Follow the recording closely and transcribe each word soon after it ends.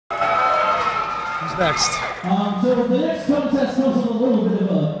Who's next? So the next contest comes with a little bit of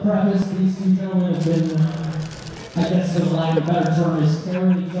a preface. These two gentlemen have been, I guess for the lack of a better term, is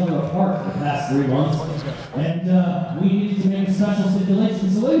tearing each other apart for the past 3 months. And we needed to make a special stipulation.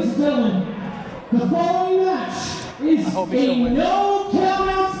 So ladies and gentlemen, the following match is a no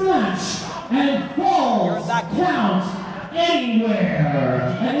count-outs match. And falls count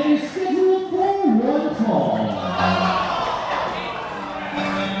anywhere. And it is scheduled for 1 fall.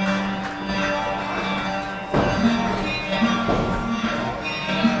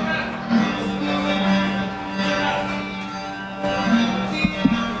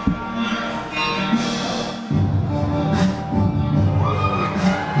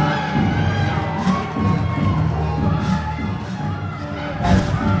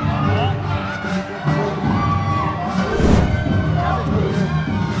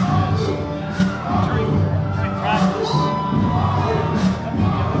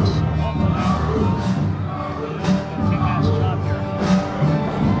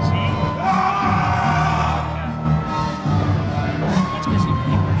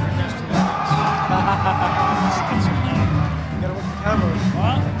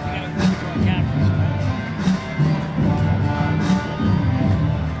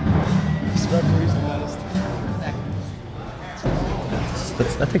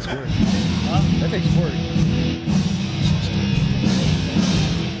 That takes work. Huh? That takes work.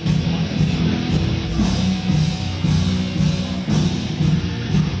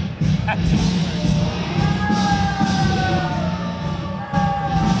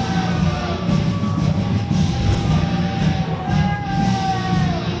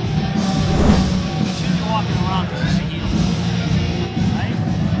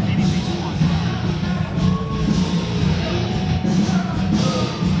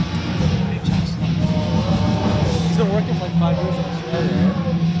 Working for like 5 years in Australia,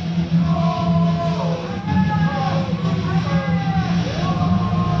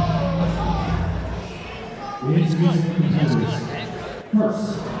 First,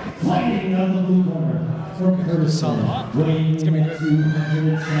 fighting on the blue corner from Kurdistan, weighing in at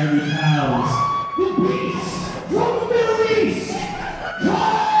 270 pounds, the beast from the Middle East,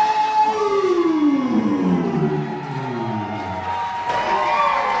 Karou!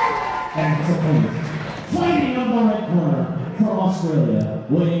 And his opponent, fighting on the red corner from Australia,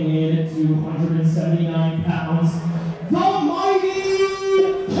 weighing in at 279 pounds, the mighty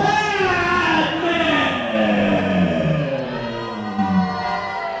Cadman!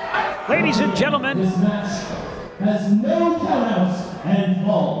 Ladies and gentlemen, this match has no countouts and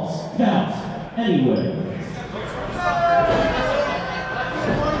falls count anywhere.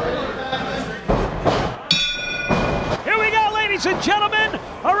 here we go, ladies and gentlemen,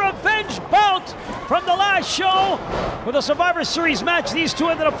 a revenge bout from the last show with a Survivor Series match. These two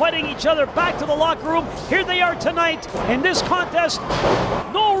ended up fighting each other back to the locker room. Here they are tonight in this contest.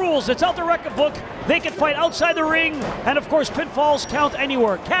 No rules, it's out the record book. They can fight outside the ring, and of course, pinfalls count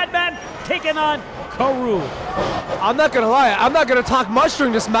anywhere. Cadman taking on Karou. I'm not gonna lie, I'm not gonna talk much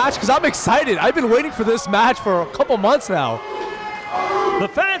during this match because I'm excited. I've been waiting for this match for a couple months now. The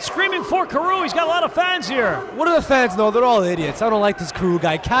fans screaming for Karou. He's got a lot of fans here. What do the fans know? They're all idiots. I don't like this Karou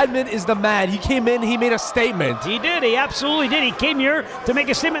guy. Cadman is the man. He came in, he made a statement. He did, he absolutely did. He came here to make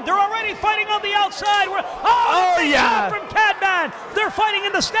a statement. They're already fighting on the outside. Big yeah! shot from Cadman. They're fighting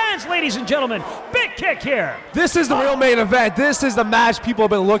in the stands, ladies and gentlemen. Big kick here. This is the real main event. This is the match people have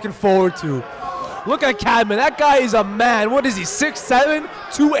been looking forward to. Look at Cadman. That guy is a man. What is he, 6'7",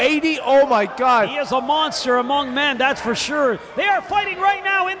 280? Oh, my God. He is a monster among men, that's for sure. They are fighting right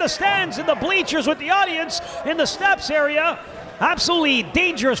now in the stands, in the bleachers with the audience, in the steps area. Absolutely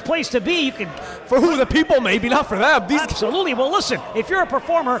dangerous place to be. You can, for who? The people, maybe, not for them. Absolutely. Well, listen, if you're a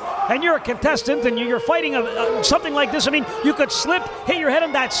performer and you're a contestant and you're fighting something like this, I mean, you could slip, hit your head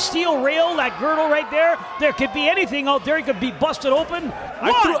on that steel rail, that girdle right there. There could be anything out there. You could be busted open.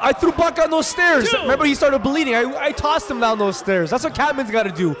 I threw Buck on those stairs. 2. Remember, he started bleeding. I tossed him down those stairs. That's what Cadman's got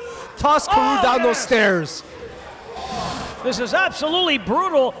to do. Toss Karou down those stairs. This is absolutely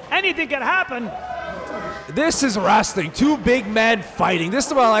brutal. Anything can happen. This is wrestling. 2 big men fighting. This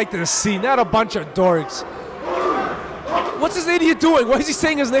is what I like to see, not a bunch of dorks. What's this idiot doing? What is he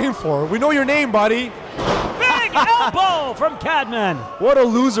saying his name for? We know your name, buddy. Big elbow from Cadman. What a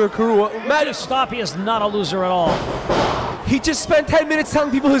loser, Karou. Matt, just stop. He is not a loser at all. He just spent 10 minutes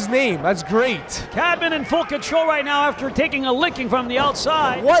telling people his name. That's great. Cadman in full control right now after taking a licking from the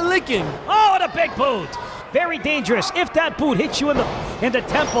outside. What licking? Oh, and a big boot. Very dangerous. If that boot hits you in the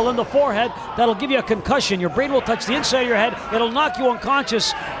temple, in the forehead, that'll give you a concussion. Your brain will touch the inside of your head. It'll knock you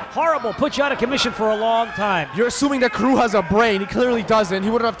unconscious. Horrible. Put you out of commission for a long time. You're assuming that Karou has a brain. He clearly doesn't. He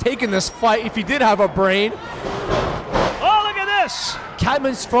wouldn't have taken this fight if he did have a brain. Oh, look at this.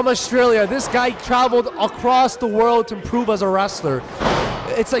 Cadman's from Australia. This guy traveled across the world to improve as a wrestler.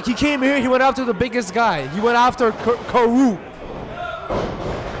 It's like he came here, he went after the biggest guy. He went after Karou.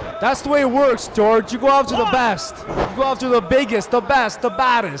 That's the way it works, George. You go after the best. You go after the biggest, the best, the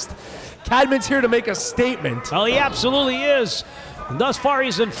baddest. Cadman's here to make a statement. Well, he absolutely is. And thus far,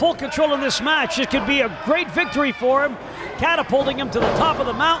 he's in full control in this match. It could be a great victory for him, catapulting him to the top of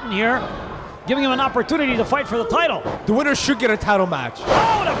the mountain here, giving him an opportunity to fight for the title. The winner should get a title match.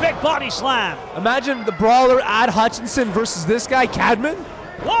 Oh, and a big body slam. Imagine the brawler Ad Hutchinson versus this guy, Cadman.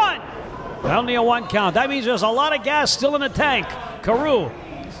 One. Only a 1 count. That means there's a lot of gas still in the tank. Karou.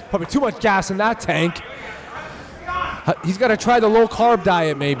 Probably too much gas in that tank. He's got to try the low-carb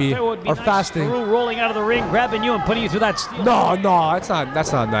diet, maybe, or nice. fasting. Karou rolling out of the ring, grabbing you and putting you through that steel. No, that's not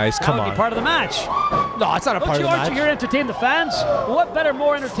nice. Come That would on. be part of the match. No, it's not a part of the Aren't match. you here to entertain the fans? What better,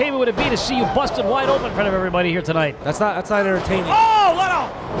 more entertainment would it be to see you busted wide open in front of everybody here tonight? That's not entertaining. Oh, what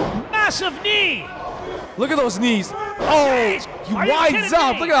a massive knee! Look at those knees. Oh, he Are you winds kidding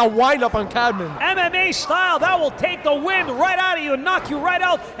up. me? Look at that wind up on Cadman. MMA style, that will take the wind right out of you and knock you right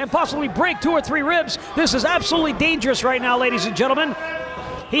out and possibly break 2 or 3 ribs. This is absolutely dangerous right now, ladies and gentlemen.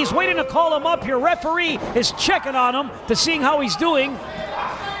 He's waiting to call him up. Your referee is checking on him to seeing how he's doing.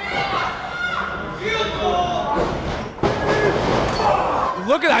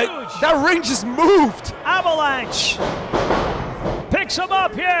 Look at that. That ring just moved. Avalanche. Picks him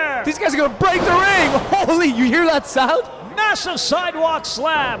up here. These guys are going to break the ring. Holy, you hear that sound? Massive sidewalk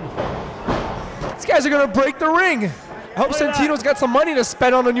slam. These guys are going to break the ring. I hope Look at Santino's got some money to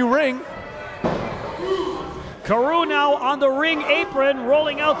spend on a new ring. Karou now on the ring apron,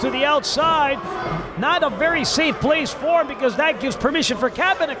 rolling out to the outside. Not a very safe place for him because that gives permission for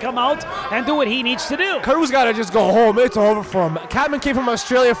Cadman to come out and do what he needs to do. Karou's got to just go home. It's over for him. Cadman came from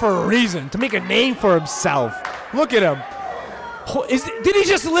Australia for a reason, to make a name for himself. Look at him. Did he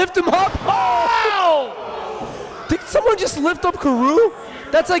just lift him up? Oh! Did someone just lift up Karou?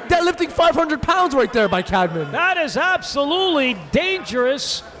 That's like deadlifting 500 pounds right there by Cadman. That is absolutely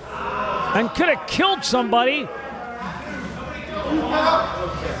dangerous and could have killed somebody.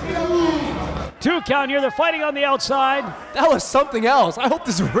 2 count here. They're fighting on the outside. That was something else. I hope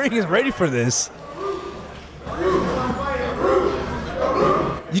this ring is ready for this.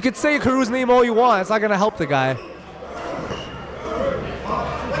 You could say Karou's name all you want. It's not going to help the guy.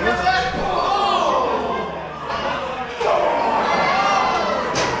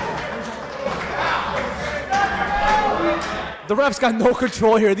 The ref's got no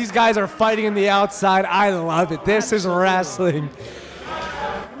control here. These guys are fighting in the outside. I love it. This is wrestling.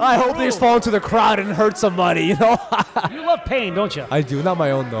 I hope they just fall into the crowd and hurt somebody, you know? You love pain, don't you? I do. Not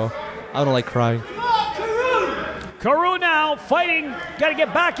my own, though. I don't like crying. Karou now fighting. Got to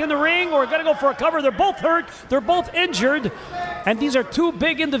get back in the ring or got to go for a cover. They're both hurt. They're both injured. And these are 2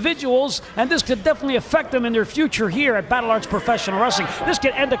 big individuals, and this could definitely affect them in their future here at Battle Arts Professional Wrestling. This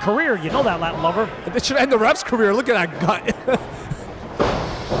could end a career. You know that, Latin lover. It should end the ref's career. Look at that gut.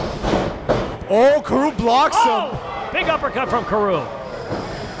 Oh, Karou blocks him. Big uppercut from Karou.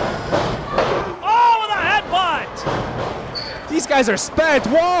 Oh, with a headbutt. These guys are spent.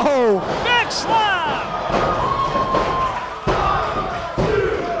 Whoa. Big slam.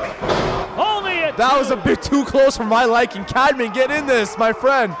 That was a bit too close for my liking. Cadman, get in this, my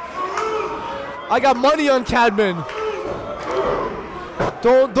friend. I got money on Cadman.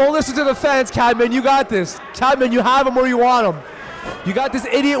 Don't listen to the fans, Cadman. You got this. Cadman, you have him where you want him. You got this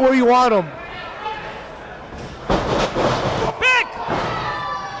idiot where you want him. Big!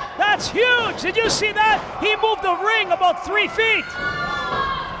 That's huge. Did you see that? He moved the ring about 3 feet.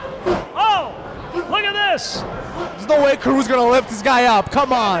 Oh, look at this. There's no way Karou's going to lift this guy up.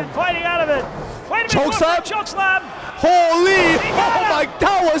 Come on. Fighting out of it. Wait a minute. Choke slam. Holy. Oh, my.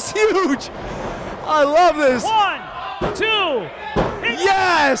 That was huge. I love this. 1, 2.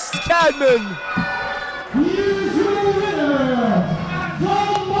 Yes, Cadman. Here's your winner, the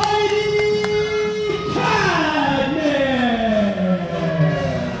mighty Cadman.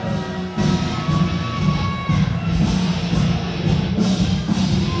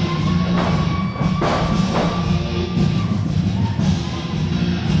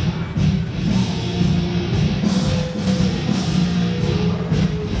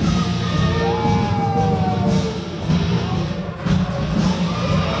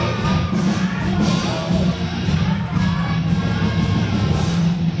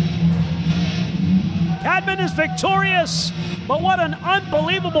 Cadman is victorious, but what an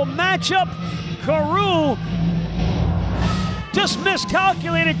unbelievable matchup. Karou just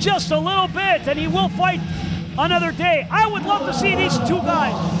miscalculated just a little bit, and he will fight another day. I would love to see these two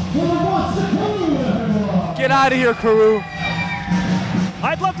guys. Get out of here, Karou.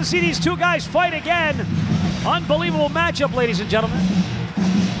 I'd love to see these two guys fight again. Unbelievable matchup, ladies and gentlemen.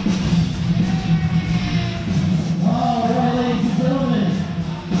 All right, ladies and gentlemen,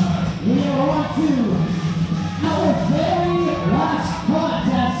 we are on to our very last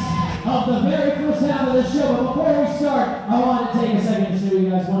contest of the very first half of the show. But before we start, I want to take a second to show you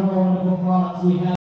guys one of our wonderful products we have.